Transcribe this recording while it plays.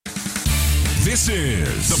This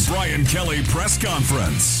is the Brian Kelly Press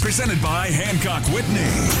Conference, presented by Hancock Whitney.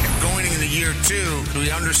 Going into year 2,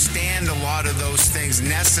 we understand a lot of those things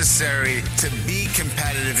necessary to be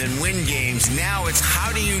competitive and win games. Now it's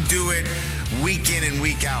how do you do it week in and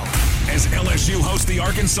week out. As LSU hosts the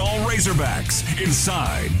Arkansas Razorbacks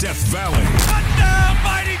inside Death Valley. Touchdown,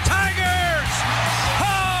 Mighty Tigers!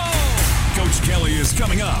 Coach Kelly is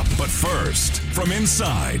coming up, but first, from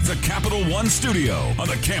inside the Capital One studio on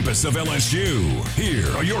the campus of LSU, here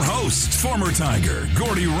are your hosts, former Tiger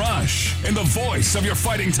Gordy Rush, and the voice of your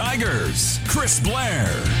Fighting Tigers, Chris Blair.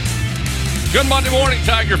 Good Monday morning,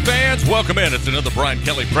 Tiger fans. Welcome in. It's another Brian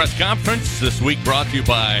Kelly Press Conference, this week brought to you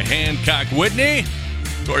by Hancock Whitney.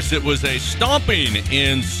 Of course, it was a stomping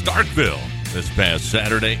in Starkville this past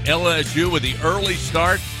Saturday. LSU with the early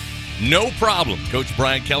start. No problem. Coach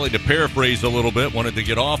Brian Kelly, to paraphrase a little bit, wanted to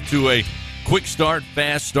get off to a quick start,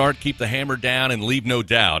 fast start, keep the hammer down, and leave no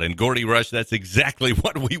doubt. And Gordy Rush, that's exactly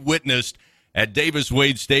what we witnessed at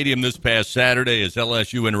Davis-Wade Stadium this past Saturday as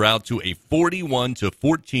LSU en route to a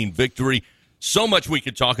 41-14 victory. So much we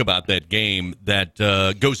could talk about that game that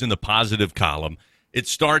goes in the positive column. It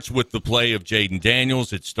starts with the play of Jaden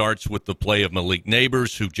Daniels. It starts with the play of Malik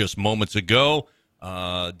Neighbors, who just moments ago,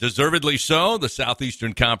 deservedly so, the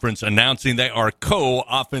Southeastern Conference announcing they are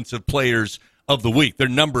co-offensive players of the week. Their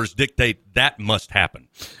numbers dictate that must happen.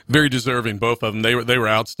 Very deserving, both of them. They were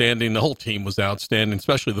outstanding. The whole team was outstanding,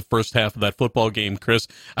 especially the first half of that football game, Chris.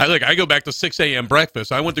 I go back to 6 a.m.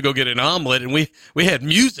 breakfast. I went to go get an omelet, and we had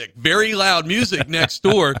music, very loud music next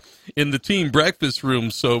door in the team breakfast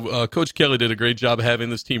room. So Coach Kelly did a great job of having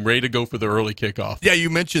this team ready to go for the early kickoff. Yeah, you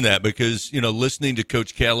mentioned that because, listening to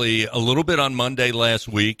Coach Kelly a little bit on Monday last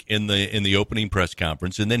week in the opening press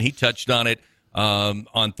conference, and then he touched on it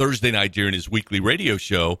on Thursday night during his weekly radio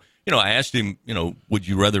show. I asked him, would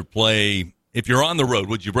you rather play, if you're on the road,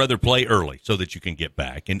 would you rather play early so that you can get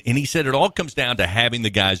back? And he said it all comes down to having the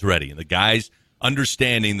guys ready and the guys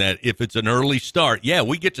understanding that if it's an early start, yeah,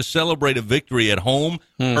 we get to celebrate a victory at home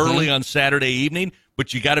early on Saturday evening,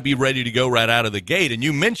 but you got to be ready to go right out of the gate. And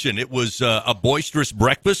you mentioned it was a boisterous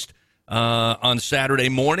breakfast on Saturday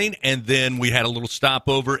morning, and then we had a little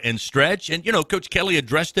stopover and stretch. And, Coach Kelly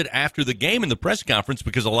addressed it after the game in the press conference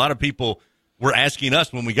because a lot of people were asking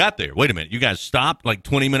us when we got there, wait a minute, you guys stopped like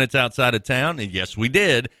 20 minutes outside of town? And yes, we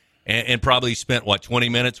did, and probably spent, 20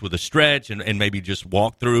 minutes with a stretch and maybe just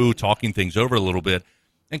walked through, talking things over a little bit.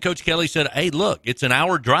 And Coach Kelly said, hey, look, it's an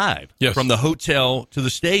hour drive from the hotel to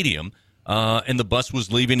the stadium, and the bus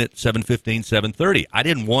was leaving at 7:15, 7:30. I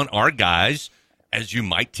didn't want our guys, as you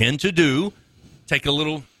might tend to do, take a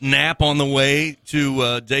little nap on the way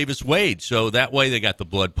to Davis-Wade. So that way they got the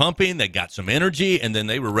blood pumping, they got some energy, and then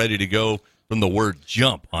they were ready to go from the word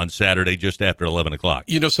jump on Saturday just after 11 o'clock.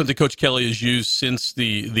 Something Coach Kelly has used since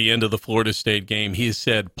the end of the Florida State game, he has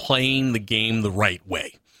said playing the game the right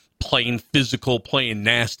way. Playing physical, playing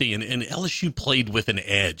nasty, and LSU played with an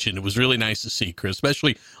edge, and it was really nice to see, Chris,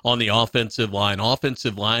 especially on the offensive line.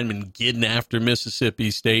 Offensive linemen getting after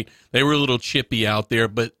Mississippi State. They were a little chippy out there,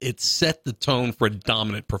 but it set the tone for a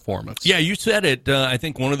dominant performance. Yeah, you said it. I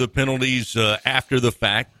think one of the penalties after the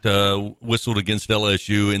fact whistled against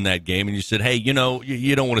LSU in that game, and you said, hey, you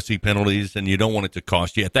don't want to see penalties, and you don't want it to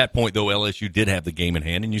cost you. At that point, though, LSU did have the game in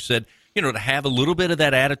hand, and you said, to have a little bit of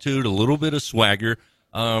that attitude, a little bit of swagger,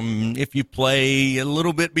 if you play a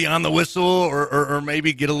little bit beyond the whistle or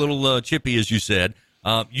maybe get a little chippy, as you said,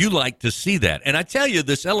 you like to see that. And I tell you,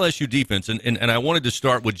 this LSU defense, and I wanted to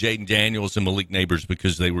start with Jaden Daniels and Malik Neighbors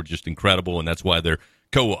because they were just incredible, and that's why they're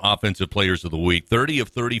co-offensive players of the week. 30 of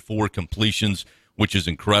 34 completions, which is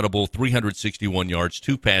incredible, 361 yards,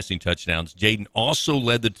 2 passing touchdowns. Jaden also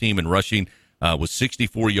led the team in rushing with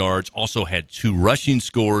 64 yards, also had 2 rushing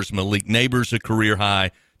scores. Malik Neighbors, a career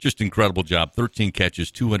high. Just incredible job. 13 catches,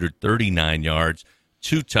 239 yards,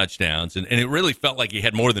 2 touchdowns. And it really felt like he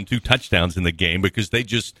had more than 2 touchdowns in the game because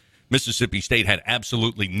Mississippi State had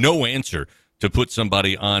absolutely no answer to put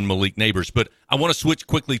somebody on Malik Neighbors. But I want to switch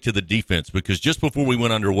quickly to the defense because just before we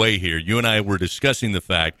went underway here, you and I were discussing the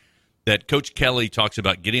fact that Coach Kelly talks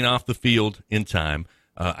about getting off the field in time.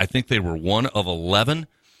 I think they were 1 of 11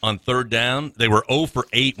 on third down. They were 0 for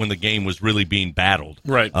 8 when the game was really being battled.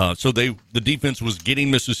 Right. So the defense was getting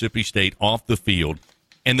Mississippi State off the field,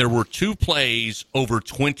 and there were 2 plays over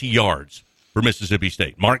 20 yards for Mississippi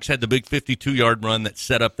State. Marks had the big 52-yard run that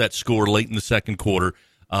set up that score late in the second quarter,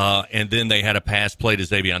 and then they had a pass play to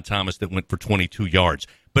Xavier Thomas that went for 22 yards.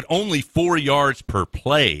 But only 4 yards per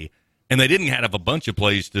play, and they didn't have a bunch of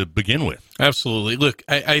plays to begin with. Absolutely. Look,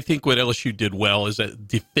 I think what LSU did well is that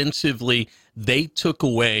defensively they took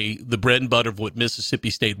away the bread and butter of what Mississippi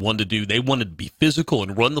State wanted to do. They wanted to be physical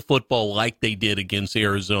and run the football like they did against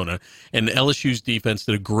Arizona. And LSU's defense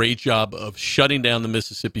did a great job of shutting down the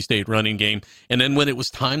Mississippi State running game. And then when it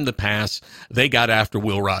was time to pass, they got after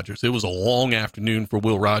Will Rogers. It was a long afternoon for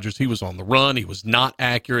Will Rogers. He was on the run. He was not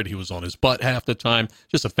accurate. He was on his butt half the time.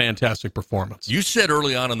 Just a fantastic performance. You said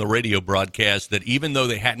early on the radio broadcast that even though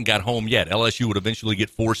they hadn't got home yet, LSU would eventually get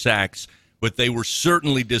 4 sacks, but they were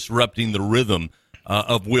certainly disrupting the rhythm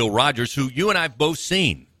of Will Rogers, who you and I have both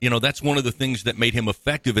seen. You know, that's one of the things that made him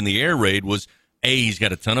effective in the air raid was, A, he's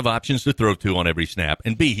got a ton of options to throw to on every snap,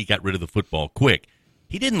 and B, he got rid of the football quick.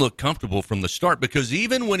 He didn't look comfortable from the start because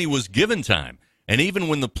even when he was given time and even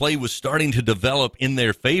when the play was starting to develop in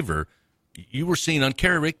their favor, you were seeing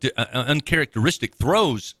uncharacteristic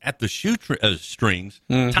throws at the shoe strings,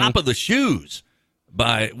 top of the shoes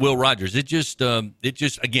by Will Rogers. It just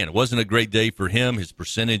again, it wasn't a great day for him. His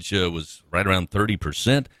percentage was right around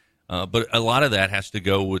 30%, but a lot of that has to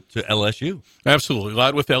go to LSU. Absolutely, a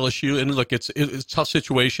lot with LSU. And look, it's a tough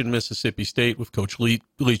situation, Mississippi State, with Coach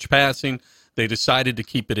Leach passing. They decided to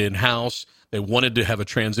keep it in-house. They wanted to have a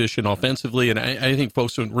transition offensively, and I think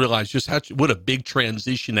folks don't realize just what a big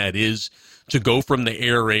transition that is to go from the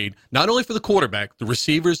air raid, not only for the quarterback, the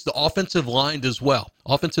receivers, the offensive line as well.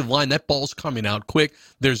 Offensive line, that ball's coming out quick.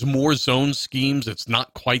 There's more zone schemes. It's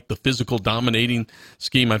not quite the physical dominating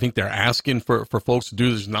scheme I think they're asking for folks to do.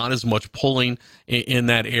 There's not as much pulling in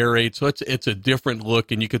that air raid, so it's a different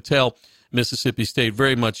look, and you could tell Mississippi State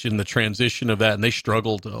very much in the transition of that, and they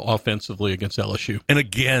struggled offensively against LSU. And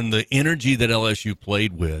again, the energy that LSU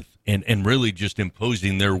played with and really just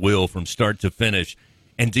imposing their will from start to finish.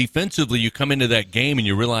 And defensively, you come into that game and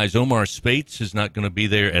you realize Omar Spates is not going to be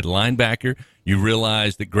there at linebacker. You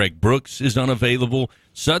realize that Greg Brooks is unavailable.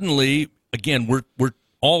 Suddenly, again, we're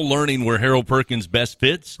all learning where Harold Perkins best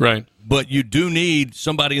fits. Right. But you do need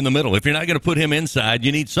somebody in the middle. If you're not going to put him inside,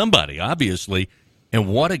 you need somebody, obviously. And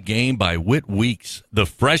what a game by Whit Weeks, the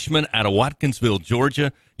freshman out of Watkinsville,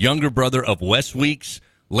 Georgia, younger brother of Wes Weeks,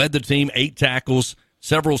 led the team, 8 tackles,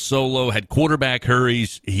 several solo, had quarterback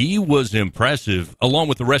hurries. He was impressive, along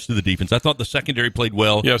with the rest of the defense. I thought the secondary played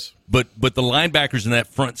well. Yes. But the linebackers in that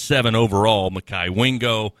front 7 overall, Mekhi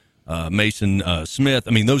Wingo, Mason Smith,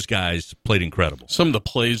 I mean, those guys played incredible. Some of the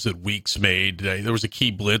plays that Weeks made, there was a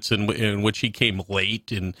key blitz in which he came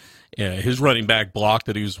late, and his running back block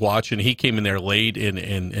that he was watching, he came in there late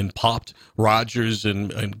and popped Rogers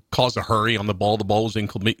and caused a hurry on the ball. The ball was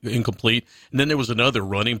incomplete. And then there was another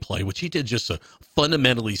running play, which he did just a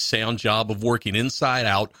fundamentally sound job of working inside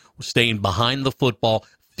out, staying behind the football,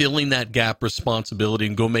 filling that gap responsibility,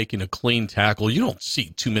 and go making a clean tackle. You don't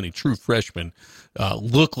see too many true freshmen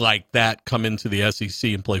look like that come into the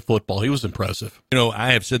SEC and play football. He was impressive. You know,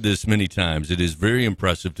 I have said this many times. It is very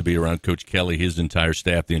impressive to be around Coach Kelly, his entire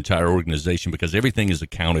staff, the entire organization, because everything is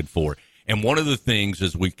accounted for. And one of the things,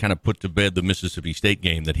 as we kind of put to bed the Mississippi State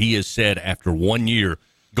game, that he has said after 1 year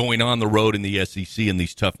going on the road in the SEC in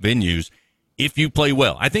these tough venues, if you play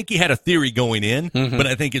well. I think he had a theory going in, but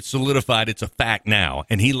I think it's solidified. It's a fact now,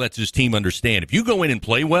 and he lets his team understand. If you go in and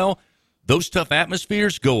play well, those tough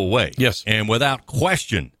atmospheres go away. Yes. And without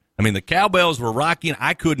question, I mean, the cowbells were rocking.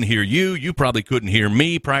 I couldn't hear you. You probably couldn't hear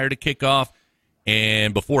me prior to kickoff.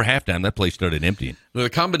 And before halftime, that place started emptying. The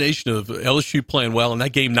combination of LSU playing well and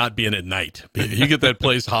that game not being at night. You get that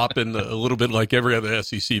place hopping a little bit like every other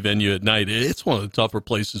SEC venue at night. It's one of the tougher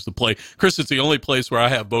places to play. Chris, it's the only place where I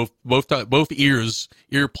have both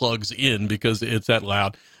earplugs in because it's that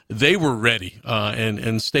loud. They were ready,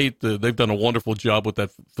 and State, they've done a wonderful job with that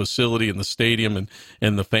facility and the stadium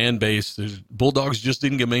and the fan base. The Bulldogs just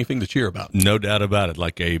didn't give them anything to cheer about. No doubt about it.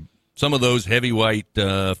 Like some of those heavyweight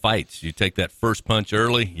fights, you take that first punch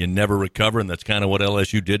early, you never recover, and that's kind of what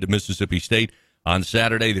LSU did to Mississippi State on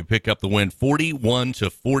Saturday. They pick up the win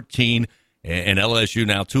 41-14, and LSU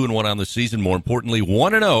now 2-1 on the season. More importantly,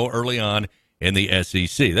 1-0 early on in the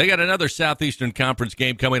SEC. They got another Southeastern Conference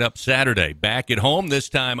game coming up Saturday. Back at home, this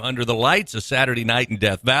time under the lights, a Saturday night in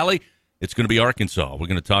Death Valley. It's going to be Arkansas. We're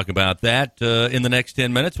going to talk about that in the next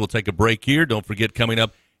 10 minutes. We'll take a break here. Don't forget, coming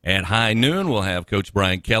up at high noon, we'll have Coach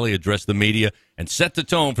Brian Kelly address the media and set the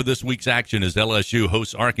tone for this week's action as LSU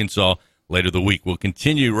hosts Arkansas later the week. We'll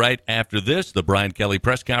continue right after this, the Brian Kelly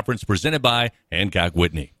press conference presented by Hancock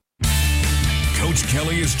Whitney. Coach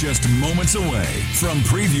Kelly is just moments away from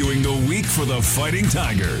previewing the week for the Fighting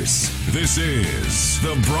Tigers. This is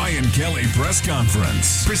the Brian Kelly Press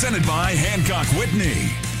Conference, presented by Hancock Whitney.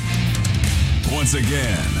 Once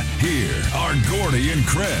again, here are Gordy and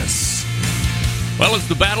Chris. Well, it's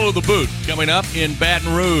the Battle of the Boot coming up in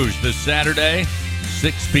Baton Rouge this Saturday.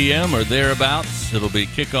 6 p.m. or thereabouts. It'll be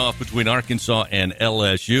kickoff between Arkansas and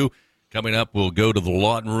LSU. Coming up, we'll go to the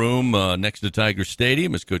Lawton Room next to Tiger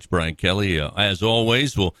Stadium as Coach Brian Kelly, as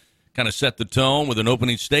always, will kind of set the tone with an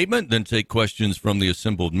opening statement, then take questions from the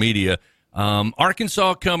assembled media.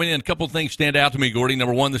 Arkansas coming in. A couple of things stand out to me, Gordy.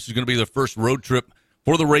 Number one, this is going to be their first road trip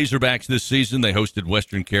for the Razorbacks this season. They hosted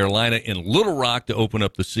Western Carolina in Little Rock to open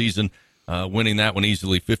up the season, winning that one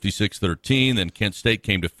easily 56-13. Then Kent State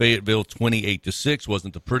came to Fayetteville 28-6.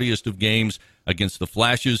 Wasn't the prettiest of games against the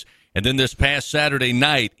Flashes. And then this past Saturday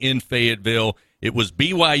night in Fayetteville, it was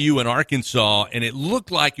BYU and Arkansas, and it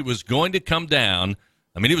looked like it was going to come down.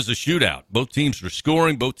 I mean, it was a shootout. Both teams were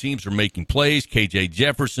scoring. Both teams were making plays. KJ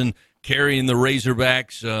Jefferson carrying the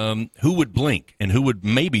Razorbacks. Who would blink and who would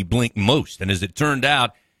maybe blink most? And as it turned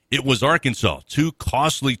out, it was Arkansas. 2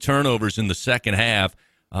 costly turnovers in the second half.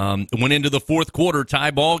 Went into the fourth quarter,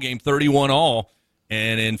 tie ball game, 31-all.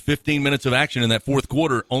 And in 15 minutes of action in that fourth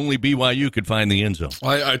quarter, only BYU could find the end zone.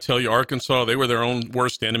 I tell you, Arkansas, they were their own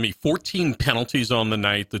worst enemy. 14 penalties on the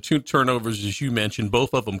night. The 2 turnovers, as you mentioned,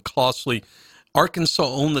 both of them costly. Arkansas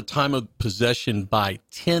owned the time of possession by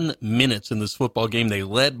 10 minutes in this football game. They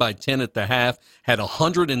led by 10 at the half, had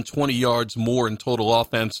 120 yards more in total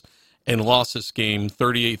offense, and lost this game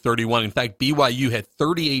 38-31. In fact, BYU had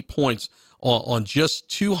 38 points on just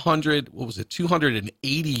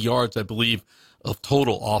 280 yards, I believe, of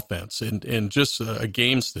total offense. And just a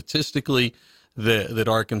game statistically that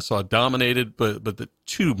Arkansas dominated, but the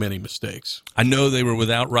too many mistakes. I know they were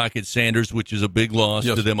without Rocket Sanders, which is a big loss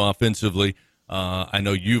to them offensively. I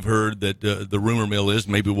know you've heard that the rumor mill is,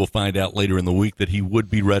 maybe we'll find out later in the week, that he would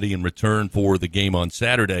be ready in return for the game on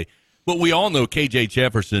Saturday. But we all know KJ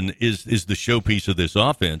Jefferson is the showpiece of this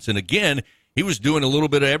offense. And again, he was doing a little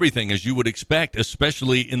bit of everything, as you would expect,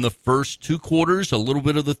 especially in the first 2 quarters, a little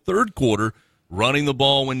bit of the third quarter, running the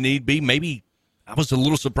ball when need be. Maybe I was a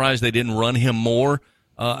little surprised they didn't run him more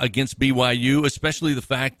against BYU, especially the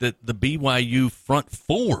fact that the BYU front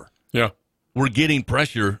 4 were getting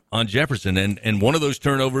pressure on Jefferson. And one of those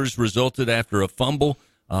turnovers resulted after a fumble.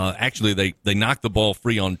 Actually, they knocked the ball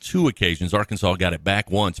free on 2 occasions. Arkansas got it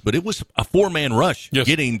back once, but it was a 4-man rush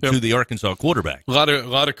getting to the Arkansas quarterback. A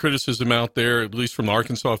lot of criticism out there, at least from the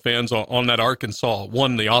Arkansas fans, on that Arkansas.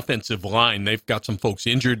 One, the offensive line. They've got some folks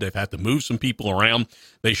injured. They've had to move some people around.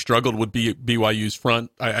 They struggled with BYU's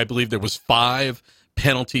front. I believe there was 5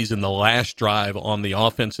 penalties in the last drive on the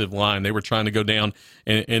offensive line. They were trying to go down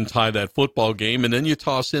and tie that football game. And then you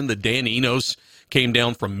toss in the Dan Enos came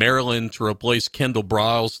down from Maryland to replace Kendall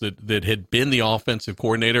Briles that had been the offensive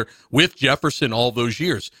coordinator with Jefferson all those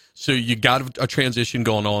years. So you got a transition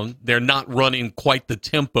going on. They're not running quite the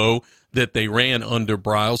tempo that they ran under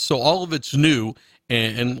Briles. So all of it's new.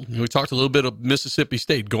 And we talked a little bit of Mississippi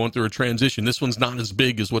State going through a transition. This one's not as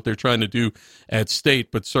big as what they're trying to do at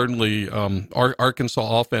State, but certainly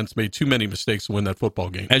Arkansas offense made too many mistakes to win that football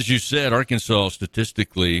game. As you said, Arkansas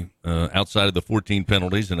statistically, outside of the 14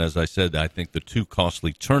 penalties, and as I said, I think the 2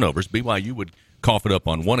 costly turnovers, BYU would cough it up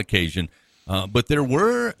on one occasion. But there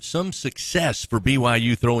were some success for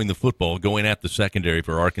BYU throwing the football, going at the secondary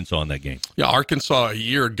for Arkansas in that game. Yeah, Arkansas a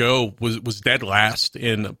year ago was dead last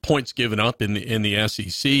in points given up in the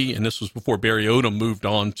SEC, and this was before Barry Odom moved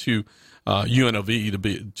on to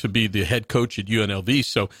UNLV to be the head coach at UNLV.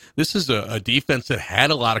 So this is a defense that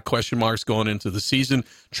had a lot of question marks going into the season.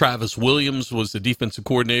 Travis Williams was the defensive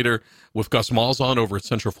coordinator with Gus Malzahn over at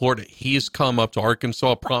Central Florida. He has come up to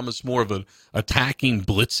Arkansas, promised more of an attacking,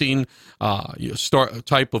 blitzing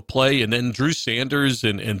type of play. And then Drew Sanders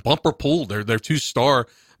and Bumper Poole, they're 2-star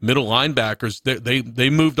middle linebackers, they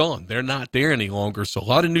moved on. They're not there any longer. So a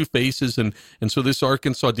lot of new faces, and so this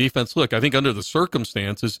Arkansas defense, look, I think under the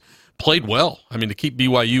circumstances, played well. I mean, to keep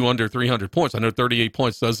BYU under 300 points, I know 38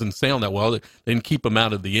 points doesn't sound that well. They didn't keep them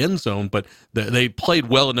out of the end zone, but they played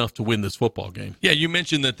well enough to win this football game. Yeah, you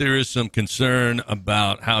mentioned that there is some concern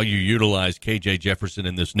about how you utilize KJ Jefferson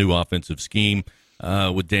in this new offensive scheme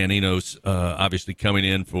with Dan Enos obviously coming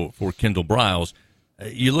in for Kendall Briles.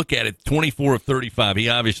 You look at it, 24 of 35. He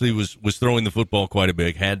obviously was throwing the football quite a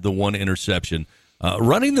bit, had the 1 interception.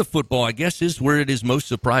 Running the football, I guess, is where it is most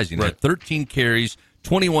surprising. Right. At 13 carries,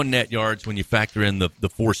 21 net yards when you factor in the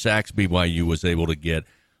 4 sacks BYU was able to get.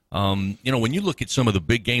 When you look at some of the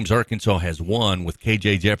big games Arkansas has won with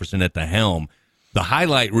KJ Jefferson at the helm, the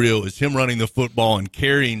highlight reel is him running the football and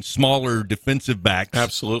carrying smaller defensive backs.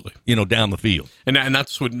 Absolutely. Down the field. And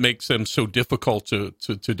that's what makes them so difficult to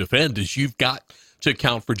defend, is you've got to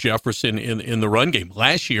account for Jefferson in the run game.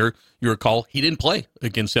 Last year, you recall, he didn't play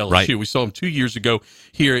against LSU. Right. We saw him 2 years ago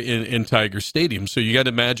here in Tiger Stadium. So you got to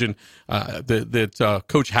imagine that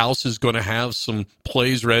Coach House is going to have some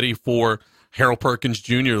plays ready for Harold Perkins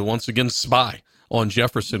Jr. once again spy on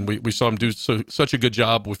Jefferson. We saw him do such a good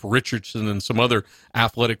job with Richardson and some other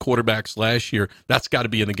athletic quarterbacks last year. That's got to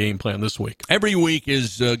be in the game plan this week. Every week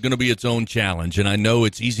is going to be its own challenge, and I know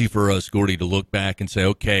it's easy for us, Gordy, to look back and say,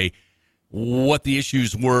 okay, what the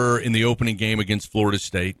issues were in the opening game against Florida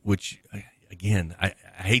State, which, again, I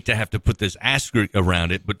hate to have to put this asterisk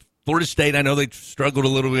around it, but Florida State, I know they struggled a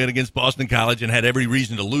little bit against Boston College and had every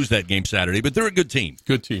reason to lose that game Saturday, but they're a good team.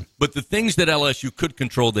 Good team. But the things that LSU could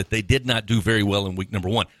control that they did not do very well in week number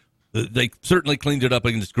one, they certainly cleaned it up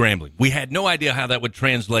against Grambling. We had no idea how that would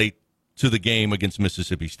translate to the game against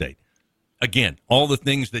Mississippi State. Again, all the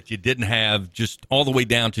things that you didn't have, just all the way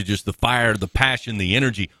down to just the fire, the passion, the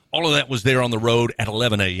energy, all of that was there on the road at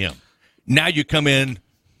 11 a.m. Now you come in,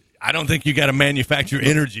 I don't think you got to manufacture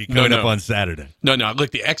energy coming up on Saturday. No.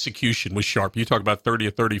 Look, the execution was sharp. You talk about 30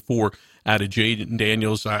 of 34 out of Jaden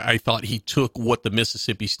Daniels. I thought he took what the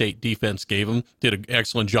Mississippi State defense gave him, did an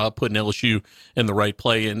excellent job putting LSU in the right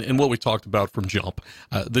play, and what we talked about from jump.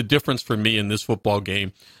 The difference for me in this football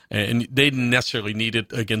game, and they didn't necessarily need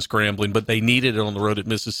it against Grambling, but they needed it on the road at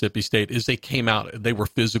Mississippi State, is they came out, they were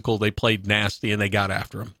physical, they played nasty, and they got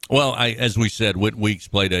after him. Well, as we said, Whit Weeks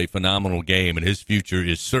played a phenomenal game, and his future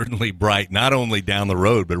is certainly bright, not only down the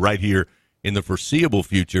road, but right here in the foreseeable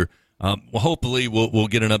future. Well, hopefully we'll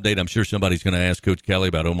get an update. I'm sure somebody's going to ask Coach Kelly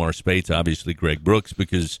about Omar Spates, obviously Greg Brooks,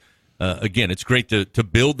 because, again, it's great to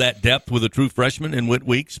build that depth with a true freshman in Whit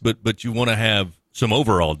Weeks, but you want to have some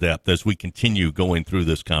overall depth as we continue going through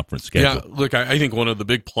this conference schedule. Yeah, look, I think one of the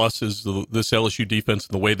big pluses, this LSU defense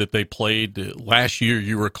and the way that they played last year,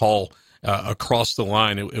 you recall, across the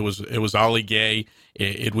line, it was Ali Gay,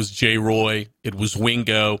 it was Jay Roy, it was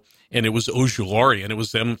Wingo, and it was Ojulari, and it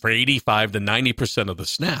was them for 85 to 90% of the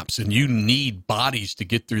snaps. And you need bodies to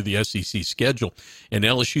get through the SEC schedule. And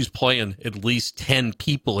LSU's playing at least 10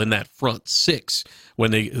 people in that front six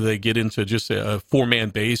when they get into just a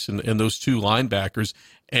four-man base and those two linebackers.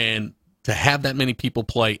 And to have that many people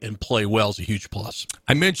play and play well is a huge plus.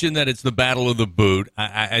 I mentioned that it's the battle of the boot.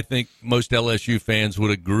 I think most LSU fans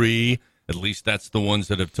would agree, at least that's the ones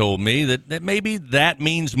that have told me, that maybe that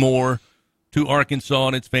means more to Arkansas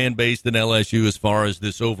and its fan base than LSU as far as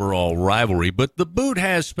this overall rivalry. But the boot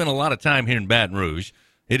has spent a lot of time here in Baton Rouge.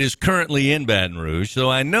 It is currently in Baton Rouge, so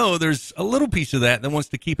I know there's a little piece of that wants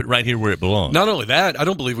to keep it right here where it belongs. Not only that, I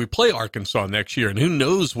don't believe we play Arkansas next year, and who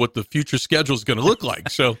knows what the future schedule is going to look like.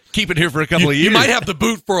 So keep it here for a couple of years. You might have the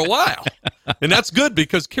boot for a while, and that's good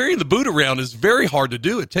because carrying the boot around is very hard to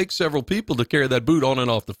do. It takes several people to carry that boot on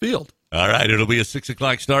and off the field. All right, it'll be a 6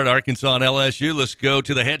 o'clock start, Arkansas and LSU. Let's go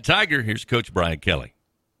to the head Tiger. Here's Coach Brian Kelly.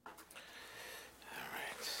 All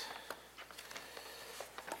right.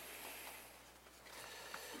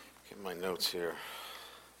 Get my notes here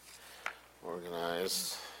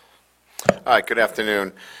organized. All right, good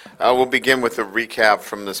afternoon. We'll begin with a recap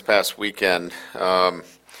from this past weekend.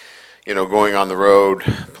 Going on the road,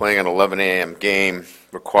 playing an 11 a.m. game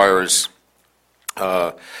requires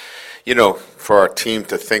for our team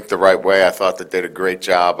to think the right way. I thought they did a great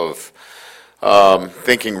job of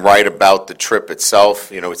thinking right about the trip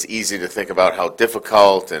itself. It's easy to think about how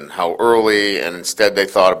difficult and how early, and instead they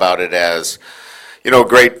thought about it as, a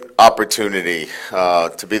great opportunity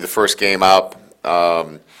to be the first game up,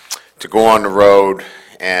 to go on the road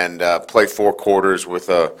and play 4 quarters with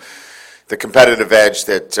the competitive edge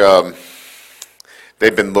that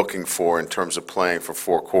they've been looking for in terms of playing for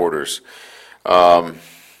 4 quarters.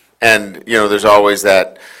 And, there's always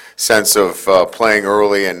that sense of playing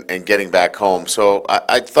early and getting back home. So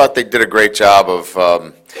I thought they did a great job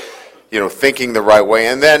of, thinking the right way.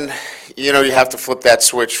 And then, you have to flip that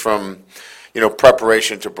switch from,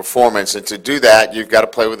 preparation to performance. And to do that, you've got to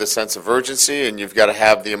play with a sense of urgency and you've got to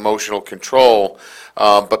have the emotional control,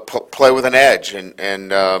 but play with an edge.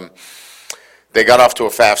 And they got off to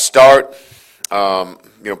a fast start,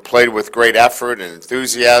 played with great effort and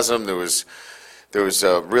enthusiasm. There was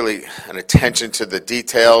really an attention to the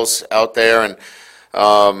details out there and,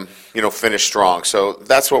 finished strong. So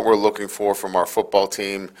that's what we're looking for from our football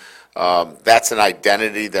team. That's an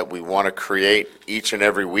identity that we want to create each and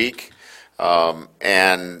every week,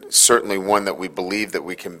 and certainly one that we believe that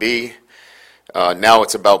we can be. Now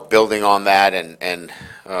it's about building on that and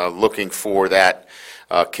looking for that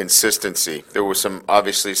consistency. There were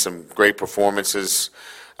obviously some great performances,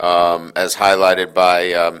 as highlighted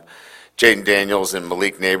by Jaden Daniels and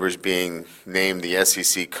Malik Neighbors being named the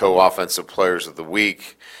SEC Co-Offensive Players of the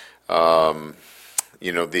Week. The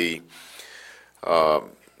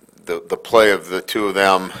play of the two of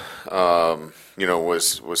them,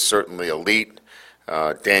 was certainly elite.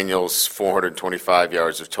 Daniels, 425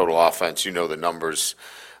 yards of total offense. The numbers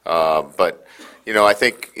But, I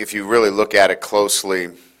think if you really look at it closely,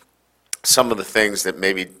 some of the things that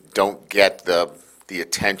maybe don't get the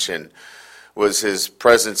attention was his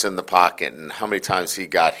presence in the pocket and how many times he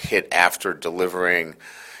got hit after delivering,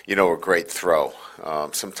 a great throw.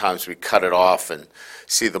 Sometimes we cut it off and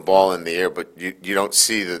see the ball in the air, but you don't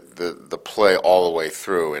see the play all the way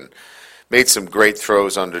through. And made some great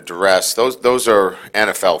throws under duress. Those are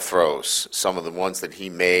NFL throws, some of the ones that he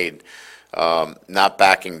made, not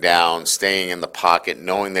backing down, staying in the pocket,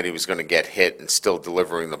 knowing that he was going to get hit and still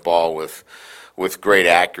delivering the ball with great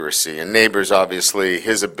accuracy. And Neighbors, obviously,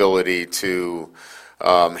 his ability to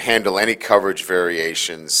handle any coverage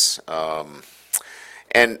variations.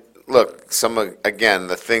 And look,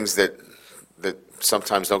 the things that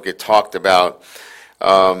sometimes don't get talked about,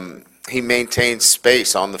 he maintains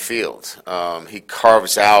space on the field. He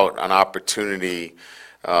carves out an opportunity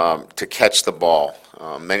to catch the ball.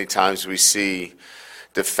 Many times we see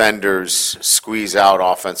defenders squeeze out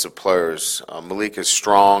offensive players. Malik is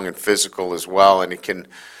strong and physical as well, and he can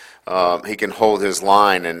hold his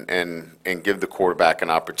line and give the quarterback an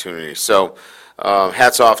opportunity. So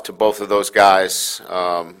hats off to both of those guys.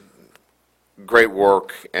 Great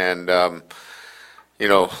work, and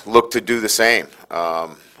look to do the same.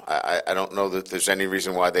 I don't know that there's any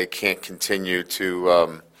reason why they can't continue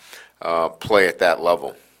to play at that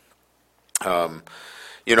level.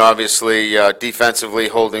 Obviously, defensively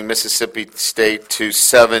holding Mississippi State to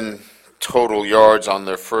 7 total yards on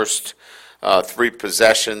their first 3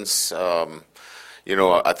 possessions.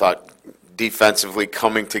 I thought defensively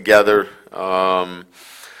coming together,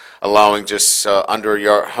 allowing just under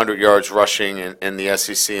 100 yards rushing in the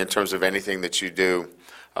SEC in terms of anything that you do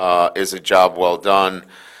is a job well done.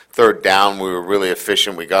 Third down, we were really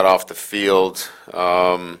efficient. We got off the field.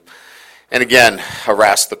 And again,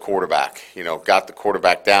 harassed the quarterback. Got the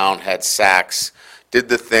quarterback down, had sacks, did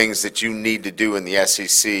the things that you need to do in the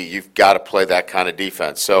SEC. You've got to play that kind of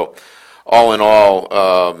defense. So all in all,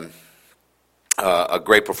 a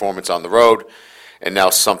great performance on the road, and now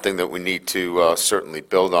something that we need to certainly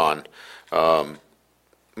build on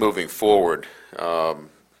moving forward.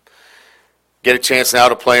 Get a chance now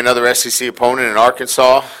to play another SEC opponent in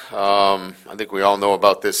Arkansas. I think we all know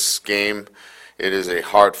about this game. It is a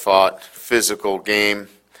hard-fought, physical game.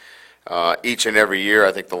 Each and every year,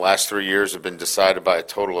 I think the last 3 years have been decided by a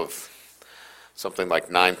total of something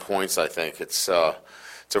like 9 points, I think. It's a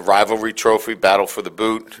rivalry trophy, battle for the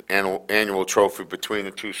boot, annual trophy between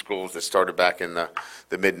the two schools that started back in the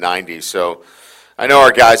mid-'90s. So I know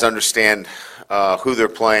our guys understand who they're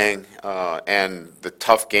playing and the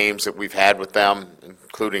tough games that we've had with them,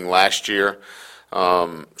 including last year.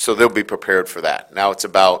 So they'll be prepared for that. Now it's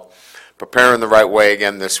about preparing the right way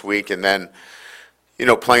again this week, and then,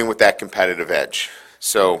 playing with that competitive edge.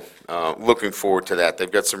 So looking forward to that.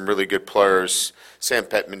 They've got some really good players. Sam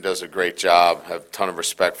Pittman does a great job. I have a ton of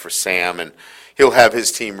respect for Sam, and he'll have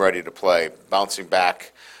his team ready to play. Bouncing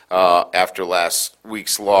back after last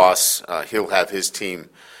week's loss, he'll have his team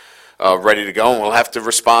ready to go, and we'll have to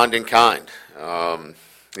respond in kind.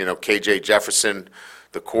 KJ Jefferson,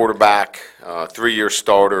 the quarterback, 3-year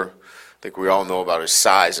starter. I think we all know about his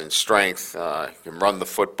size and strength. He can run the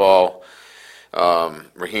football.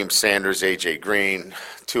 Raheem Sanders, A.J. Green,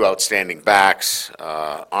 2 outstanding backs.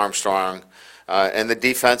 Armstrong. And the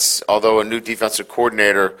defense, although a new defensive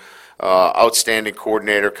coordinator, outstanding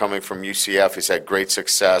coordinator coming from UCF. He's had great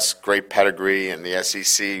success, great pedigree in the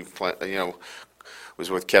SEC.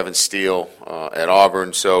 Was with Kevin Steele at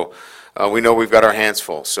Auburn. So we know we've got our hands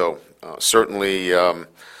full. So certainly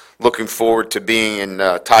looking forward to being in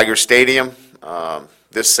Tiger Stadium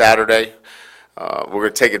this Saturday. We're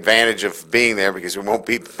going to take advantage of being there because we won't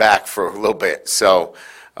be back for a little bit. So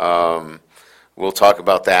we'll talk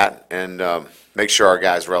about that and make sure our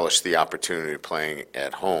guys relish the opportunity of playing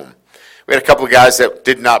at home. We had a couple of guys that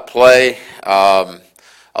did not play.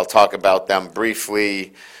 I'll talk about them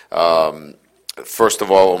briefly. First of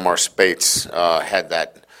all, Omar Spates had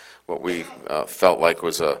that what we felt like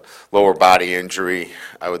was a lower body injury.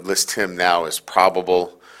 I would list him now as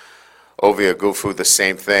probable. Ovia Gufu, the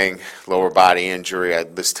same thing, lower body injury.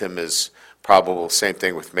 I'd list him as probable. Same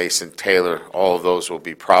thing with Mason Taylor. All of those will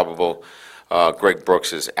be probable. Greg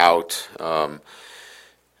Brooks is out. I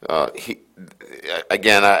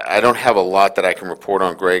don't have a lot that I can report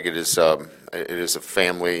on Greg. It is a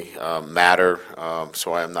family matter,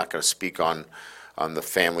 so I am not going to speak on the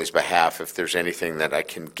family's behalf. If there's anything that I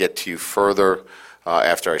can get to you further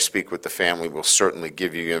after I speak with the family, we'll certainly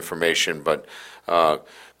give you information. But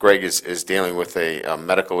Greg is dealing with a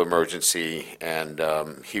medical emergency, and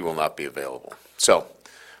he will not be available. So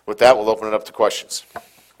with that, we'll open it up to questions.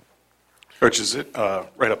 Coach, is it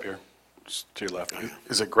right up here, just to your left?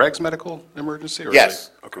 Is it Greg's medical emergency? Or Yes.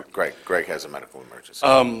 Okay. Greg has a medical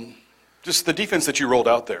emergency. Just the defense that you rolled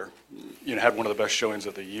out there, had one of the best showings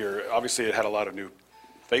of the year. Obviously, it had a lot of new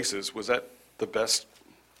faces. Was that the best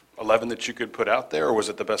 11 that you could put out there, or was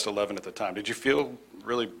it the best 11 at the time? Did you feel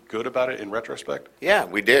really good about it in retrospect? Yeah,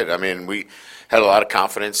 we did. I mean, we had a lot of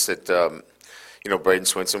confidence that Braden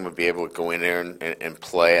Swinson would be able to go in there and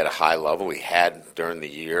play at a high level. We had during the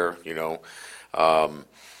year,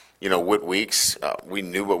 Whit Weeks, we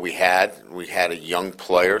knew what we had. We had a young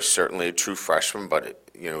player, certainly a true freshman, but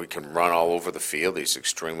he can run all over the field. He's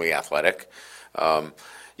extremely athletic. I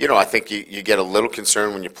think you get a little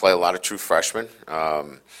concerned when you play a lot of true freshmen.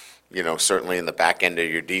 Certainly in the back end of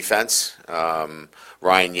your defense.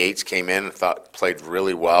 Ryan Yates came in and played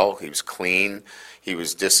really well. He was clean. He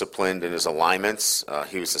was disciplined in his alignments.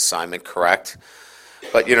 He was assignment correct.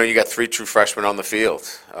 But, you got 3 true freshmen on the field.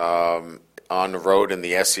 On the road in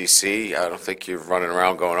the SEC, I don't think you're running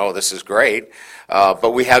around going, oh, this is great.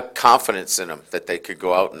 But we had confidence in them that they could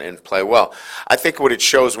go out and play well. I think what it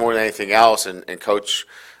shows more than anything else, and Coach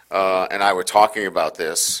and I were talking about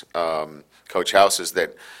this, Coach House, is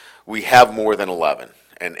that we have more than 11,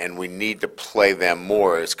 and we need to play them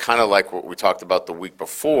more. It's kind of like what we talked about the week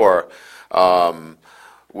before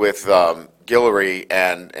with Guillory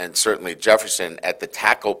and certainly Jefferson at the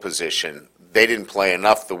tackle position. They didn't play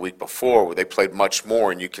enough the week before, where they played much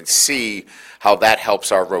more, and you can see how that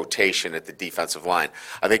helps our rotation at the defensive line.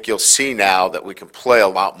 I think you'll see now that we can play a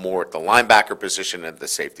lot more at the linebacker position and the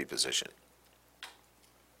safety position.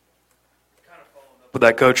 With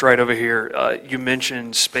that, Coach, right over here, you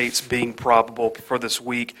mentioned Spates being probable for this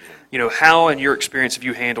week. How, in your experience, have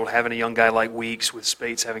you handled having a young guy like Weeks with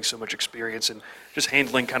Spates having so much experience and just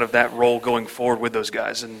handling kind of that role going forward with those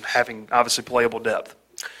guys and having, obviously, playable depth?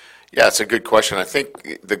 Yeah, it's a good question. I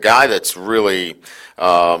think the guy that's really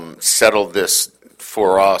settled this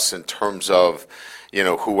for us in terms of,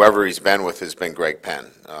 whoever he's been with has been Greg Penn.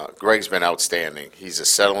 Greg's been outstanding. He's a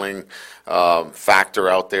settling factor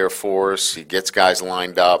out there for us. He gets guys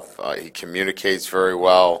lined up. He communicates very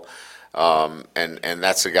well. And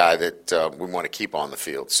that's a guy that we want to keep on the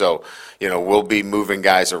field. So, we'll be moving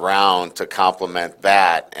guys around to complement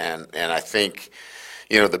that. And I think,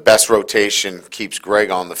 the best rotation keeps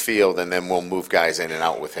Greg on the field, and then we'll move guys in and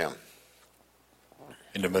out with him.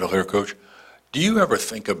 In the middle here, Coach. Do you ever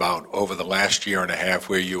think about over the last year and a half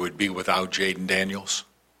where you would be without Jaden Daniels?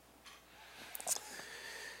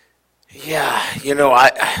 Yeah,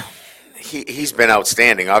 he's been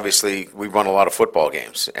outstanding. Obviously, we've won a lot of football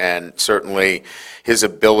games, and certainly his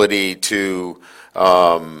ability to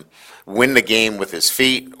win the game with his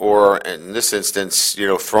feet, or in this instance,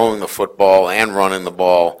 throwing the football and running the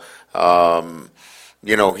ball.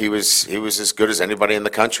 He was as good as anybody in the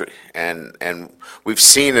country, and we've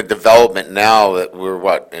seen a development now that we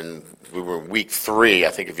were in week 3. I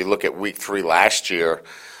think if you look at week 3 last year,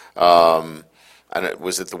 and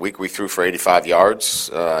was it the week we threw for 85 yards?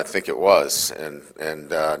 I think it was, and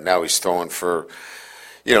now he's throwing for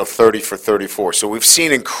 30 for 34. So we've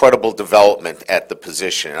seen incredible development at the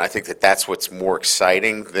position, and I think that's what's more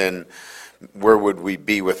exciting than where would we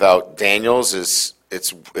be without Daniels. Is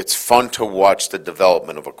it's fun to watch the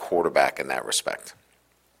development of a quarterback in that respect.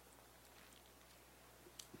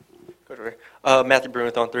 Matthew Bruin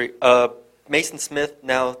with On 3. Mason Smith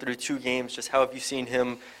now through 2 games. Just how have you seen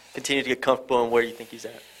him continue to get comfortable, and where do you think he's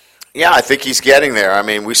at? Yeah, I think he's getting there. I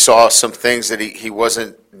mean, we saw some things that he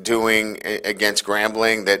wasn't doing against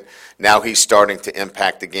Grambling that now he's starting to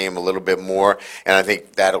impact the game a little bit more, and I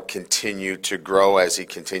think that'll continue to grow as he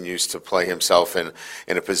continues to play himself in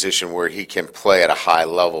a position where he can play at a high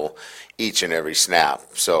level each and every snap.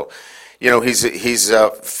 So, he's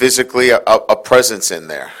physically a presence in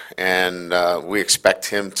there, and we expect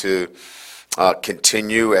him to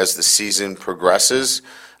continue as the season progresses.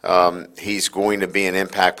 He's going to be an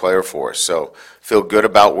impact player for us. So feel good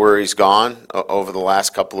about where he's gone over the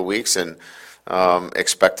last couple of weeks, and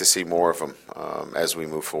expect to see more of him as we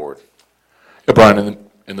move forward. Yeah, Brian,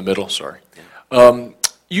 in the middle, sorry.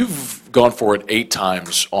 You've gone for it 8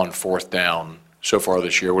 times on 4th down so far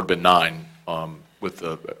this year. It would have been 9 with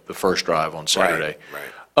the first drive on Saturday.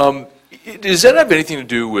 Right. Does that have anything to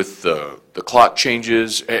do with the clock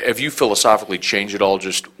changes? Have you philosophically changed at all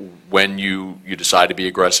just when you decide to be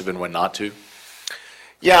aggressive and when not to?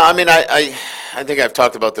 Yeah, I mean, I think I've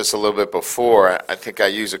talked about this a little bit before. I think I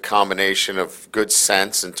use a combination of good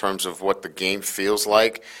sense in terms of what the game feels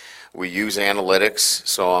like. We use analytics,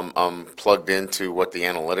 so I'm plugged into what the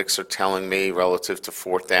analytics are telling me relative to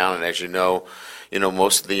 4th down. And as you know,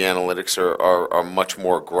 most of the analytics are much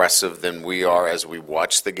more aggressive than we are as we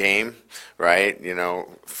watch the game, right?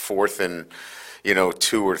 4th and,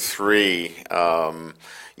 2 or 3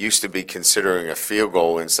 used to be considering a field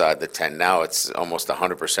goal inside the 10. Now it's almost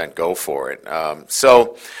 100% go for it.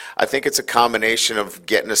 So I think it's a combination of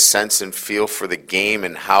getting a sense and feel for the game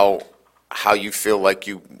and how you feel like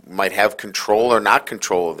you might have control or not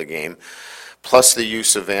control of the game, plus the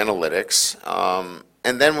use of analytics.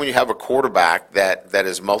 And then when you have a quarterback that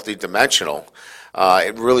is multidimensional,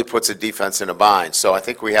 it really puts a defense in a bind. So I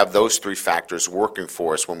think we have those 3 factors working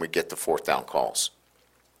for us when we get to 4th down calls.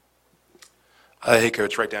 Hey,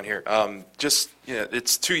 Coach, right down here.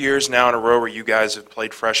 It's 2 years now in a row where you guys have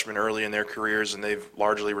played freshmen early in their careers, and they've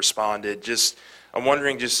largely responded. I'm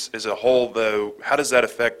wondering, just as a whole, though, how does that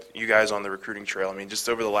affect you guys on the recruiting trail? I mean, just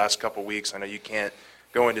over the last couple of weeks, I know you can't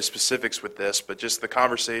go into specifics with this, but just the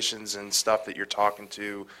conversations and stuff that you're talking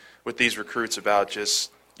to with these recruits about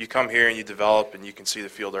just you come here and you develop and you can see the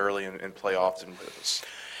field early and play often with us.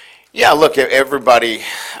 Yeah, look, everybody,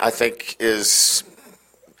 I think, is –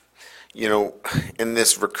 in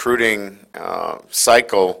this recruiting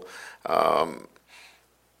cycle,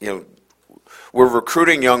 we're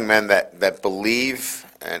recruiting young men that believe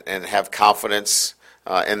and have confidence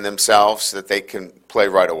in themselves that they can play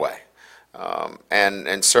right away.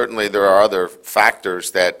 And certainly there are other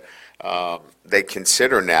factors that they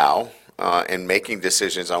consider now in making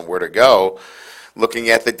decisions on where to go, looking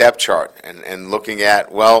at the depth chart and looking at,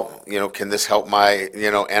 can this help my,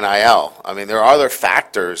 NIL? I mean, there are other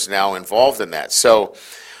factors now involved in that. So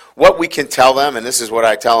what we can tell them, and this is what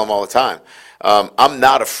I tell them all the time, I'm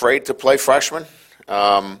not afraid to play freshmen,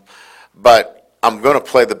 but I'm going to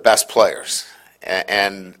play the best players.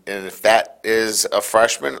 And if that is a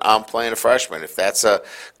freshman, I'm playing a freshman. If that's a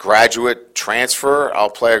graduate transfer, I'll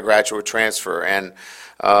play a graduate transfer. And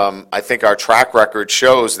I think our track record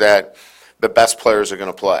shows that the best players are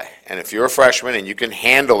going to play. And if you're a freshman and you can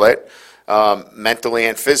handle it mentally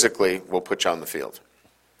and physically, we'll put you on the field.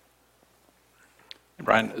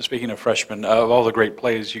 Brian, speaking of freshmen, of all the great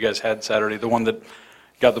plays you guys had Saturday, the one that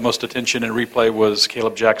got the most attention in replay was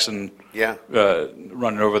Caleb Jackson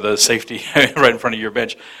running over the safety right in front of your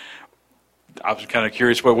bench. I was kind of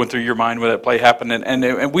curious what went through your mind when that play happened.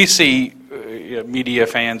 And we see, media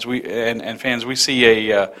fans and fans, we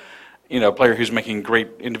see a player who's making great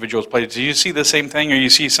individual plays. Do you see the same thing, or you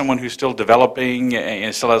see someone who's still developing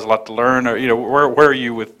and still has a lot to learn, or where are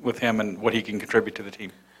you with him and what he can contribute to the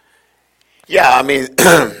team? Yeah, I mean,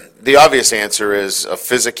 the obvious answer is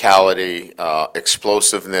physicality,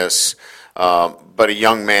 explosiveness, but a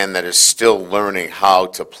young man that is still learning how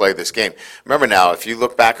to play this game. Remember now, if you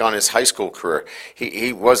look back on his high school career,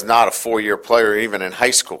 he was not a 4-year player even in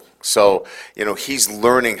high school. So, he's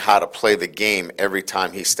learning how to play the game every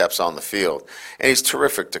time he steps on the field. And he's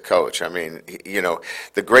terrific to coach. I mean,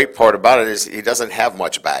 the great part about it is he doesn't have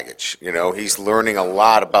much baggage. He's learning a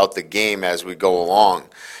lot about the game as we go along.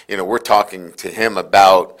 We're talking to him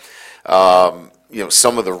about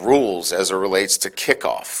some of the rules as it relates to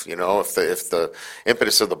kickoff. If the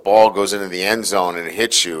impetus of the ball goes into the end zone and it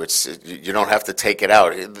hits you, you don't have to take it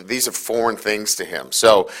out. These are foreign things to him.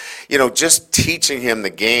 So, just teaching him the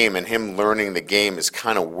game and him learning the game is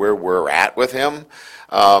kind of where we're at with him.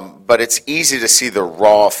 But it's easy to see the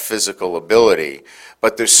raw physical ability,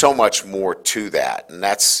 but there's so much more to that, and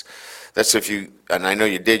that's if you, and I know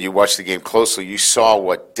you did, you watched the game closely, you saw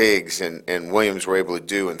what Diggs and Williams were able to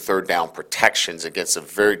do in third down protections against a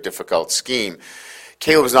very difficult scheme.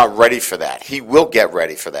 Caleb's not ready for that. He will get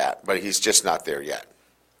ready for that, but he's just not there yet.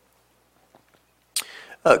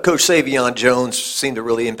 Coach Savion Jones seemed to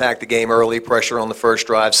really impact the game early, pressure on the first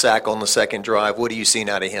drive, sack on the second drive. What are you seeing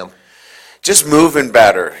out of him? Just moving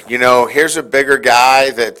better. Here's a bigger guy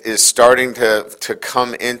that is starting to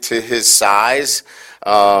come into his size.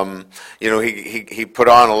 He put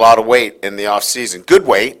on a lot of weight in the offseason. Good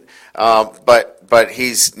weight, but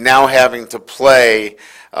he's now having to play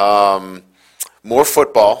more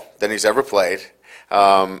football than he's ever played.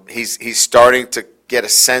 He's starting to get a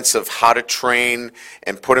sense of how to train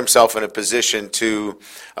and put himself in a position to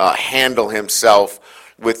handle himself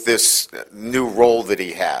with this new role that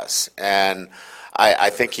he has. And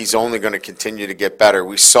I think he's only going to continue to get better.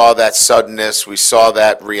 We saw that suddenness. We saw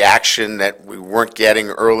that reaction that we weren't getting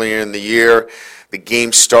earlier in the year. The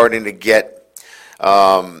game's starting to get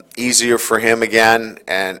easier for him again,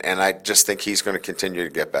 and I just think he's going to continue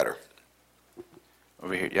to get better.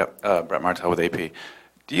 Over here, yep. Brett Martell with AP.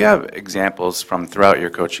 Do you have examples from throughout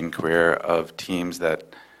your coaching career of teams that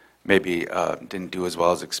maybe didn't do as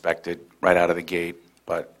well as expected right out of the gate,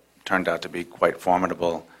 but turned out to be quite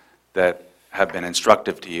formidable, that have been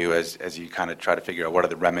instructive to you as you kind of try to figure out what are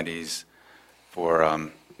the remedies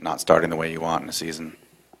for not starting the way you want in the season?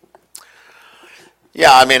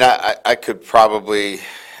 Yeah, I mean, I could probably,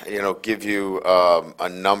 give you a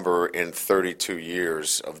number in 32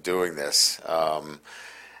 years of doing this.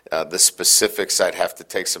 The specifics I'd have to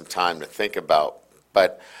take some time to think about.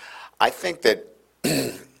 But I think that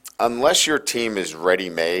unless your team is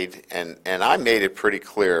ready-made, and I made it pretty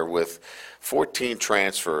clear with 14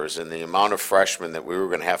 transfers and the amount of freshmen that we were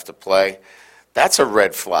going to have to play, that's a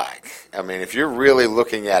red flag. I mean, if you're really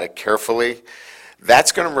looking at it carefully,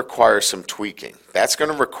 that's going to require some tweaking. That's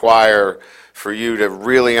going to require for you to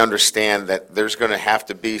really understand that there's going to have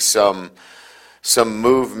to be some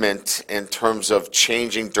movement in terms of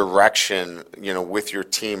changing direction, with your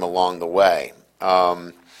team along the way.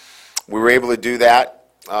 We were able to do that,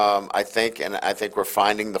 I think, and I think we're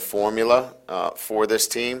finding the formula for this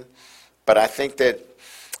team. But I think that,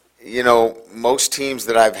 most teams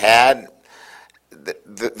that I've had,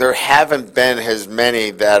 there haven't been as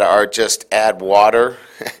many that are just add water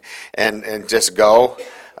and just go.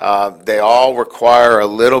 They all require a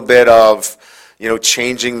little bit of,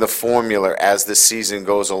 changing the formula as the season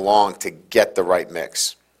goes along to get the right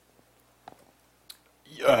mix.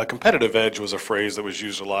 Competitive edge was a phrase that was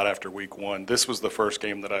used a lot after week one. This was the first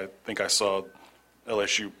game that I think I saw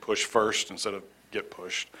LSU push first instead of get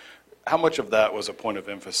pushed. How much of that was a point of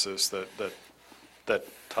emphasis, that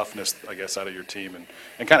toughness, I guess, out of your team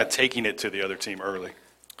and kind of taking it to the other team early?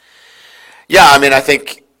 Yeah, I mean, I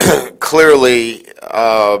think clearly,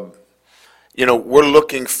 we're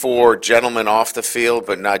looking for gentlemen off the field,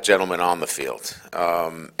 but not gentlemen on the field.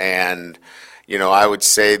 And I would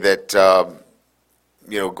say that,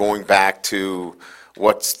 going back to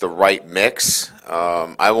what's the right mix,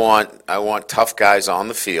 I want tough guys on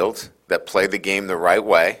the field that play the game the right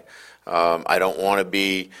way. I don't want to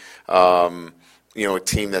be, a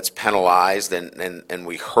team that's penalized and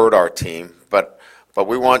we hurt our team, but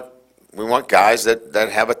we want guys that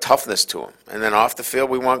have a toughness to them. And then off the field,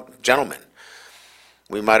 we want gentlemen.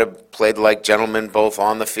 We might have played like gentlemen both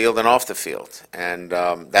on the field and off the field, and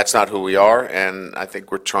that's not who we are. And I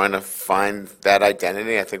think we're trying to find that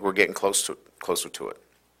identity. I think we're getting closer to it.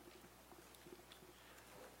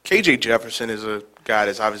 KJ Jefferson is a guy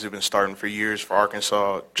that's obviously been starting for years for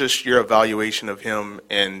Arkansas. Just your evaluation of him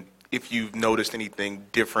and if you've noticed anything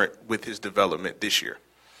different with his development this year.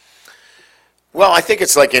 Well, I think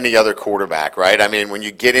it's like any other quarterback, right? I mean, when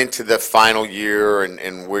you get into the final year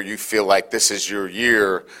and where you feel like this is your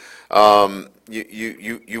year,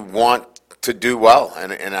 you want to do well,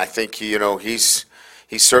 and I think he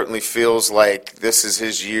certainly feels like this is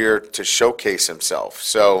his year to showcase himself.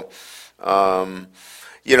 So,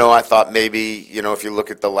 I thought maybe if you look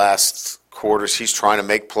at the last quarters, he's trying to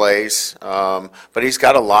make plays, but he's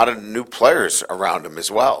got a lot of new players around him as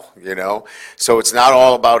well, So it's not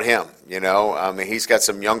all about him, I mean, he's got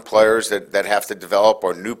some young players that have to develop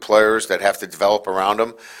or new players that have to develop around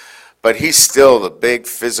him. But he's still the big,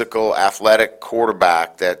 physical, athletic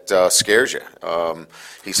quarterback that scares you.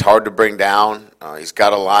 He's hard to bring down. He's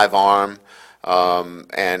got a live arm,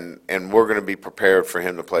 and we're going to be prepared for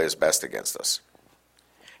him to play his best against us.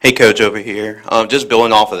 Hey, Coach, over here. Just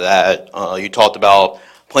building off of that, you talked about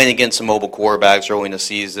playing against some mobile quarterbacks early in the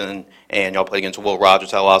season, and y'all played against Will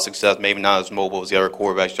Rogers, had a lot of success, maybe not as mobile as the other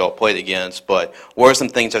quarterbacks y'all played against, but what are some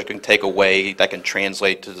things that you can take away that can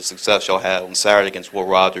translate to the success y'all had on Saturday against Will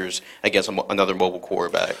Rogers, against another mobile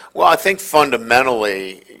quarterback? Well, I think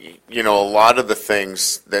fundamentally, a lot of the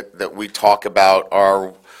things that we talk about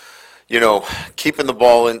are keeping the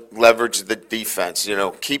ball in, leverage the defense,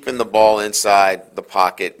 keeping the ball inside the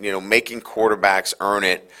pocket, making quarterbacks earn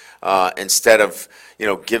it instead of,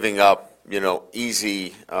 giving up,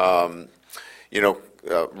 easy,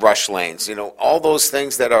 rush lanes. All those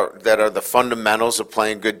things that are the fundamentals of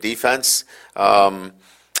playing good defense.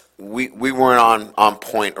 We weren't on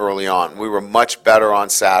point early on. We were much better on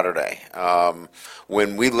Saturday.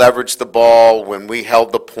 When we leveraged the ball, when we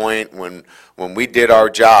held the point, when we did our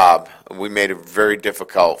job, we made it very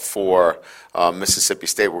difficult for Mississippi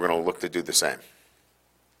State. We're going to look to do the same.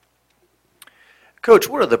 Coach,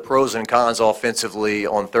 what are the pros and cons offensively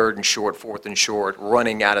on 3rd and short, 4th and short,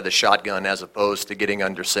 running out of the shotgun as opposed to getting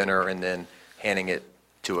under center and then handing it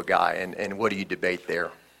to a guy? And what do you debate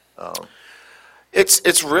there?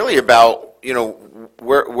 It's really about,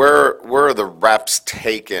 where are the reps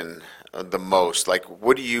taken the most? Like,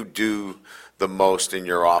 what do you do the most in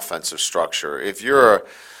your offensive structure? If you're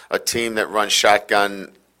a team that runs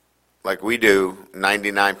shotgun like we do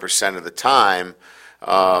 99% of the time,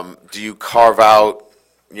 do you carve out,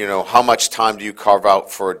 how much time do you carve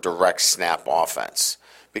out for a direct snap offense?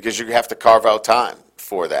 because you have to carve out time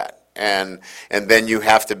for that. And then you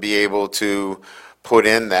have to be able to put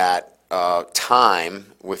in that time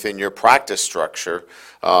within your practice structure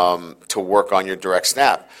to work on your direct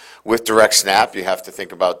snap. With direct snap, you have to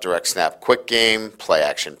think about direct snap quick game, play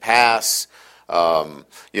action pass, all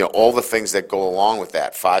the things that go along with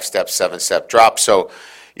that, 5-step, 7-step drop. So,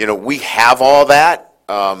 we have all that.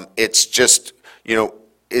 It's just,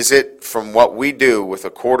 is it from what we do with a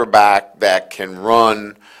quarterback that can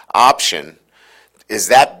run option, is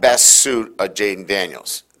that best suit a Jaden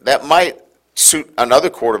Daniels? That might suit another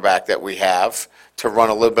quarterback that we have to run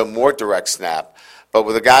a little bit more direct snap. But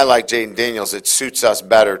with a guy like Jaden Daniels, it suits us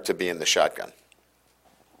better to be in the shotgun.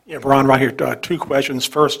 Yeah, Brian, right here, two questions.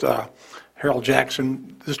 First, Harold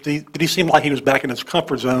Jackson, did he seem like he was back in his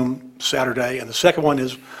comfort zone Saturday? And the second one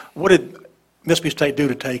is, what did Mississippi State do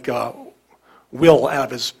to take Will out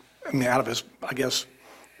of his, I guess,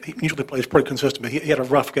 he usually plays pretty consistent, but he had a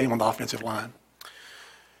rough game on the offensive line.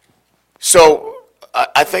 So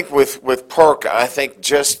I think with Perk, I think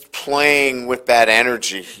just playing with that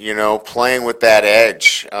energy, playing with that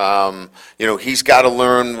edge, he's got to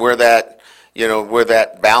learn where that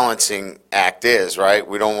balancing act is, right?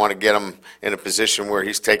 We don't want to get him in a position where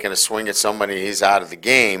he's taking a swing at somebody, he's out of the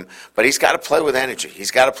game, but he's got to play with energy.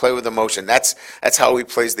 He's got to play with emotion. That's how he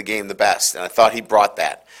plays the game the best, and I thought he brought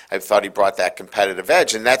that. I thought he brought that competitive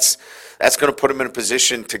edge, and that's going to put him in a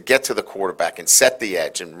position to get to the quarterback and set the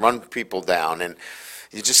edge and run people down, and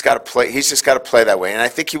you just got to play. He's just got to play that way, and I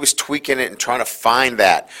think he was tweaking it and trying to find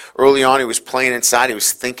that. Early on, he was playing inside. He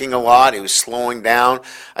was thinking a lot. He was slowing down.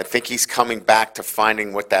 I think he's coming back to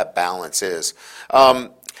finding what that balance is.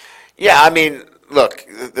 Look,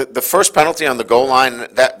 the first penalty on the goal line,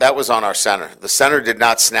 that was on our center. The center did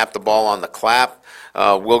not snap the ball on the clap.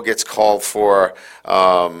 Will gets called for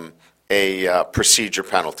a procedure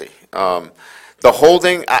penalty. The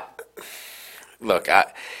holding,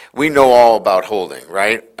 we know all about holding,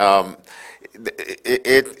 right?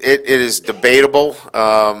 It is debatable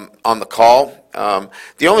on the call.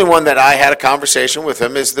 The only one that I had a conversation with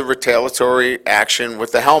him is the retaliatory action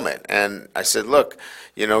with the helmet. And I said, look,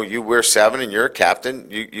 you wear 7 and you're a captain.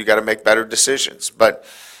 You got to make better decisions. But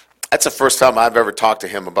that's the first time I've ever talked to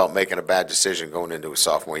him about making a bad decision going into his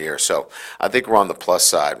sophomore year. So I think we're on the plus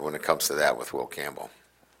side when it comes to that with Will Campbell.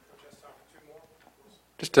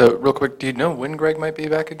 Just real quick, do you know when Greg might be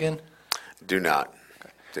back again? Do not.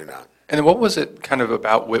 Do not. And then what was it kind of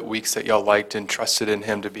about Whit Weeks that y'all liked and trusted in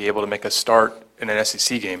him to be able to make a start in an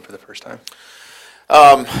SEC game for the first time?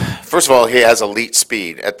 First of all, he has elite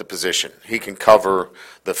speed at the position. He can cover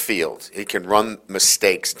the field. He can run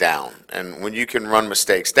mistakes down. And when you can run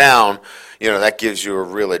mistakes down, that gives you a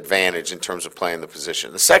real advantage in terms of playing the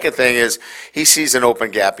position. The second thing is he sees an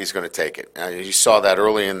open gap, he's going to take it. You saw that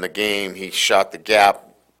early in the game. He shot the gap,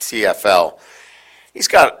 TFL. He's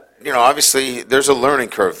got, obviously there's a learning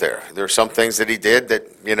curve there. There are some things that he did that,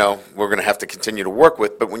 we're going to have to continue to work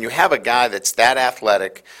with. But when you have a guy that's that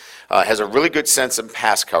athletic, has a really good sense of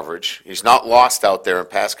pass coverage. He's not lost out there in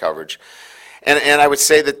pass coverage. And I would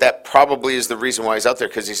say that probably is the reason why he's out there,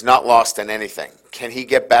 because he's not lost in anything. Can he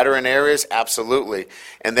get better in areas? Absolutely.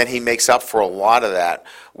 And then he makes up for a lot of that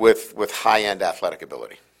with high-end athletic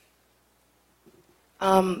ability.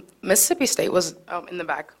 Mississippi State was in the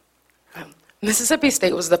back. Mississippi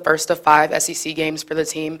State was the first of 5 SEC games for the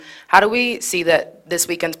team. How do we see that this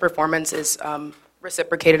weekend's performance is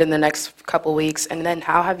reciprocated in the next couple weeks? And then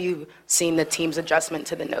how have you seen the team's adjustment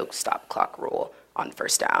to the no stop clock rule on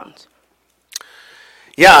first downs?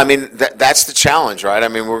 Yeah, that's the challenge, right?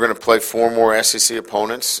 We're going to play 4 more SEC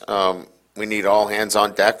opponents. We need all hands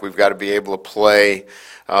on deck. We've got to be able to play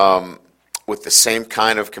with the same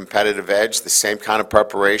kind of competitive edge, the same kind of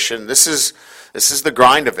preparation. This is the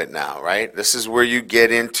grind of it now, right? This is where you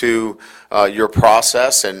get into your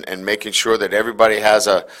process and making sure that everybody has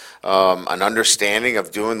an understanding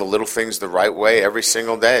of doing the little things the right way every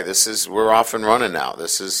single day. We're off and running now.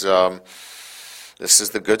 This is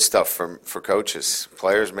the good stuff for coaches.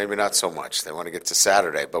 Players, maybe not so much. They want to get to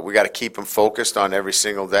Saturday, but we got to keep them focused on every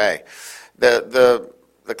single day. The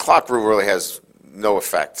clock rule really has no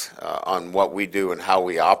effect on what we do and how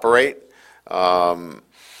we operate.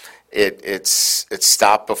 It's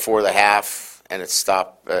stopped before the half and it's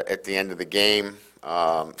stopped at the end of the game.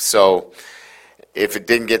 So if it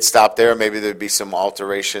didn't get stopped there, maybe there'd be some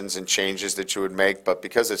alterations and changes that you would make. But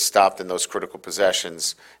because it's stopped in those critical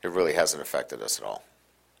possessions, it really hasn't affected us at all.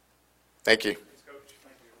 Thank you.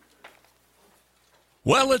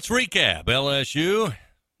 Well, let's recap. LSU,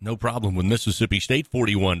 no problem with Mississippi State,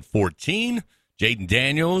 41-14. Jaden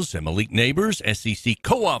Daniels and Malik Neighbors, SEC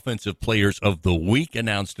Co-Offensive Players of the Week,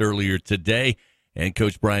 announced earlier today. And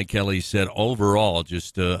Coach Brian Kelly said overall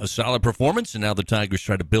just a solid performance, and now the Tigers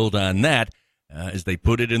try to build on that as they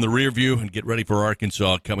put it in the rear view and get ready for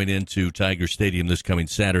Arkansas coming into Tiger Stadium this coming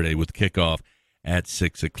Saturday with kickoff at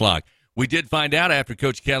 6 o'clock. We did find out after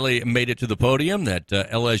Coach Kelly made it to the podium that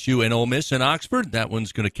LSU and Ole Miss in Oxford, that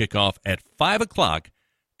one's going to kick off at 5 o'clock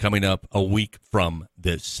coming up a week from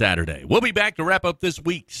this Saturday. We'll be back to wrap up this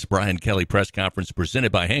week's Brian Kelly press conference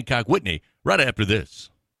presented by Hancock Whitney right after this.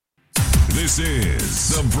 This is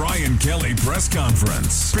the Brian Kelly press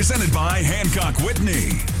conference presented by Hancock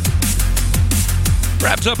Whitney.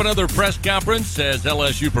 Wraps up another press conference as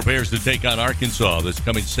LSU prepares to take on Arkansas this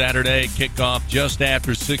coming Saturday. Kickoff just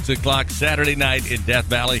after 6 o'clock Saturday night in Death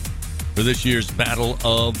Valley for this year's Battle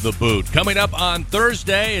of the Boot. Coming up on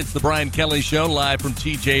Thursday, it's the Brian Kelly Show live from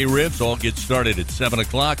TJ Ribs. All gets started at 7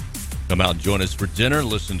 o'clock. Come out and join us for dinner,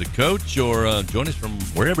 listen to Coach, or join us from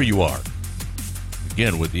wherever you are.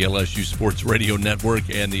 Again, with the LSU Sports Radio Network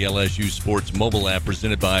and the LSU Sports mobile app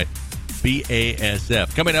presented by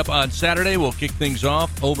BASF. Coming up on Saturday, we'll kick things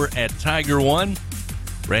off over at Tiger One.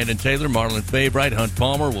 Brandon Taylor, Marlon Favorite, Hunt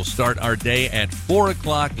Palmer will start our day at 4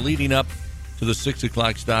 o'clock leading up to the 6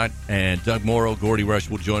 o'clock start. And Doug Morrow, Gordy Rush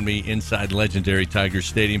will join me inside legendary Tiger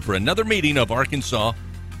Stadium for another meeting of Arkansas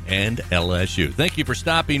and LSU. Thank you for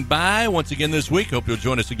stopping by once again this week. Hope you'll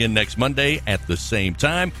join us again next Monday at the same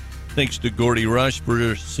time. Thanks to Gordy Rush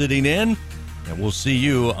for sitting in. And we'll see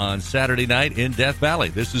you on Saturday night in Death Valley.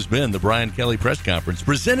 This has been the Brian Kelly Press Conference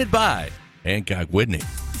presented by Hancock Whitney.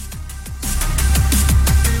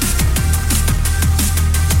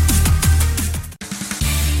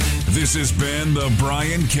 This has been the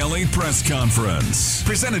Brian Kelly Press Conference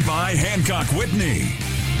presented by Hancock Whitney.